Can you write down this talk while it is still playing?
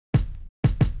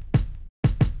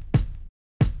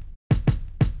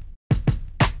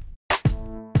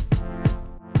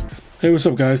Hey, what's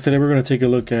up guys? Today we're going to take a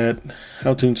look at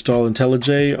how to install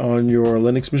IntelliJ on your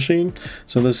Linux machine.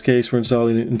 So in this case we're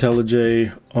installing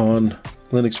IntelliJ on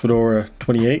Linux Fedora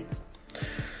 28.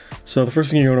 So the first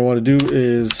thing you're going to want to do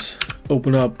is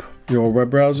open up your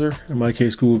web browser, in my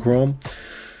case Google Chrome.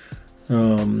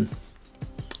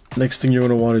 Next thing you're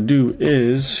going to want to do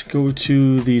is go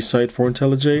to the site for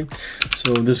IntelliJ.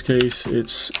 So in this case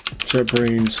it's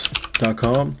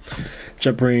JetBrains.com.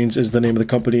 JetBrains is the name of the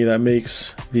company that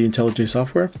makes the IntelliJ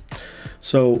software.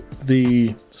 So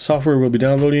the software we'll be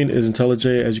downloading is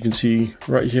IntelliJ, as you can see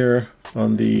right here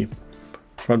on the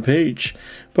front page.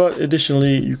 But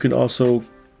additionally, you can also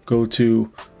go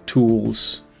to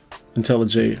Tools,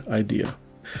 IntelliJ IDEA.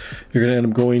 You're going to end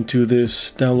up going to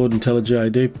this Download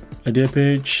IntelliJ IDEA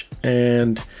page,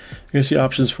 and you're going to see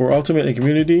options for Ultimate and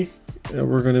Community.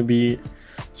 We're going to be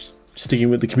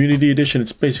sticking with the Community Edition.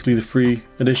 It's basically the free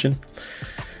edition,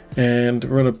 and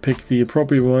we're going to pick the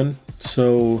appropriate one.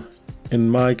 So in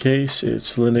my case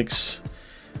it's Linux,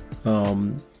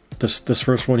 this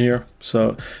first one here.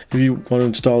 So if you want to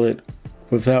install it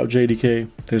without JDK,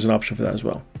 there's an option for that as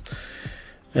well.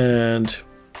 And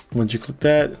once you click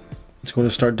that, it's going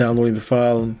to start downloading the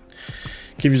file and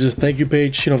give you this thank you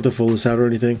page. You don't have to fill this out or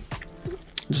anything.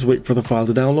 Just wait for the file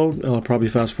to download, and I'll probably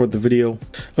fast forward the video.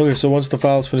 Okay, so once the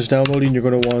file is finished downloading, you're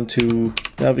going to want to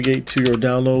navigate to your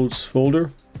downloads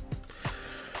folder,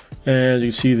 and you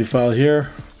can see the file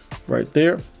here, right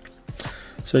there.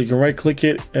 So you can right click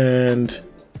it and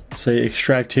say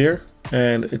extract here,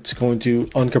 and it's going to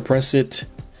uncompress it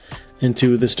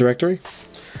into this directory.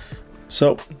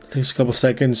 So it takes a couple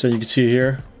seconds, and you can see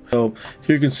here. So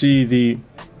here you can see the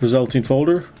resulting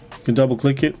folder. You can double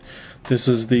click it. This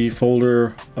is the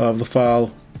folder of the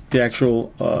file, the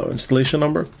actual installation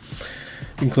number.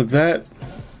 You can click that.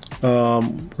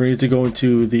 We need to go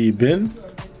into the bin,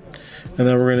 and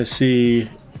then we're going to see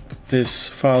this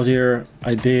file here,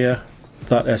 idea.sh.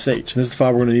 This is the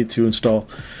file we're going to need to install.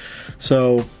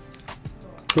 So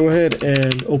go ahead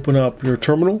and open up your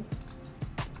terminal,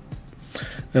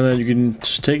 and then you can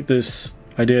just take this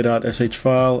idea.sh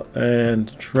file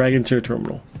and drag into your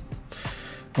terminal.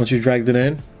 Once you've dragged it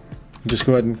in, just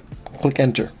go ahead and click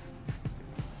enter,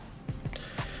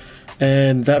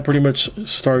 and that pretty much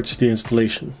starts the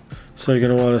installation. So you're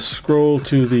going to want to scroll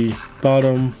to the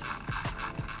bottom, and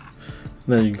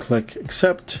then you can click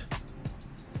accept.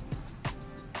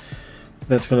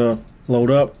 That's going to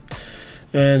load up,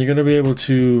 and you're going to be able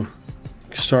to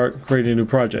start creating a new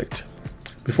project.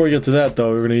 Before you get to that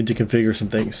though, we're going to need to configure some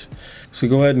things. So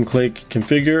go ahead and click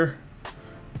configure,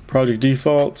 project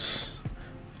defaults,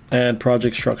 and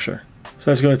project structure. So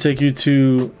that's going to take you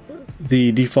to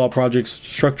the default project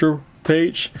structure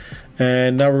page,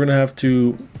 and now we're going to have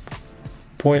to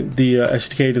point the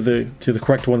SDK to the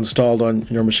correct one installed on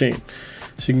your machine.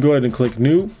 So you can go ahead and click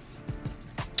new.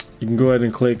 You can go ahead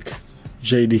and click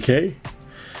JDK,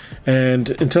 and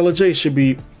IntelliJ should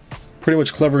be pretty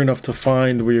much clever enough to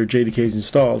find where your JDK is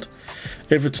installed.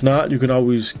 If it's not, you can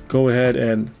always go ahead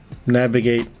and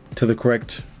navigate to the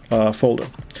correct folder.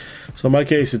 So in my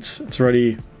case, it's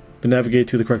already been navigated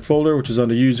to the correct folder, which is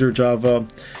under user Java,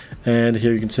 and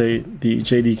here you can say the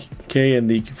JDK and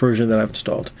the version that I've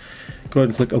installed. Go ahead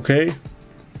and click OK,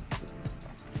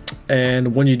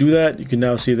 and when you do that, you can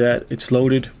now see that it's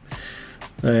loaded,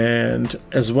 and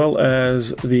as well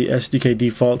as the SDK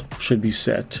default should be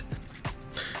set.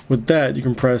 With that, you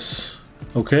can press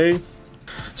OK.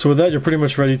 So with that, you're pretty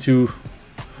much ready to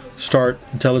start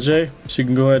IntelliJ. So you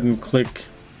can go ahead and click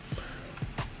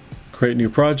create new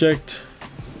project.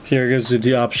 Here it gives you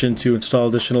the option to install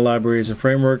additional libraries and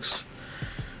frameworks.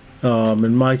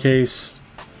 In my case,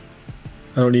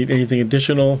 I don't need anything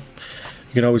additional.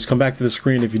 You can always come back to the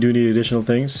screen if you do need additional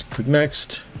things. Click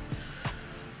next.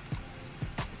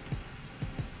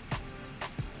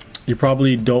 You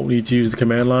probably don't need to use the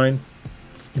command line.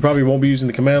 You probably won't be using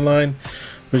the command line,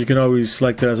 but you can always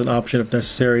select it as an option if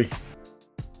necessary.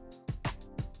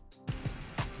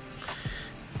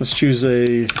 Let's choose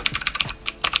a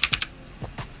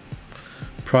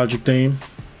project name.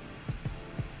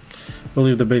 We'll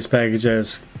leave the base package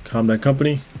as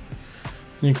com.company.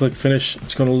 And you click finish.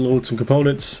 It's going to load some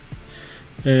components,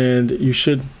 and you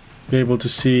should be able to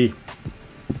see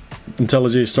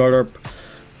IntelliJ startup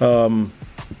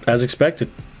as expected.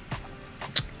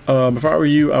 If I were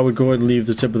you, I would go ahead and leave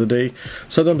the tip of the day.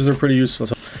 Sometimes they're pretty useful.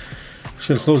 So I'm just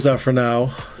going to close that for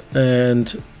now.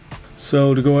 And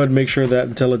so to go ahead and make sure that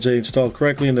IntelliJ installed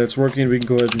correctly and that it's working, we can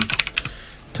go ahead and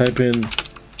type in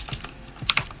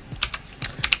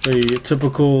a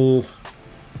typical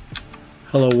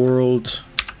hello world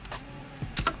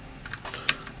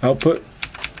output.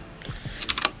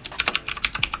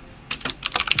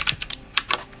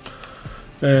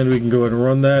 And we can go ahead and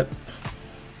run that.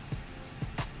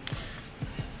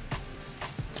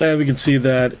 And we can see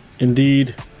that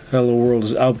indeed Hello World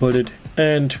is outputted,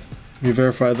 and we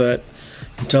verify that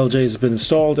IntelliJ has been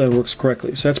installed and works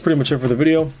correctly. So that's pretty much it for the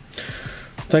video.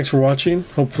 Thanks for watching.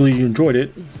 Hopefully you enjoyed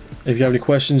it. If you have any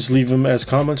questions, leave them as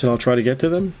comments and I'll try to get to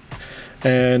them.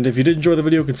 And if you did enjoy the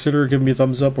video, consider giving me a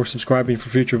thumbs up or subscribing for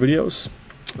future videos.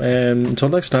 And until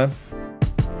next time.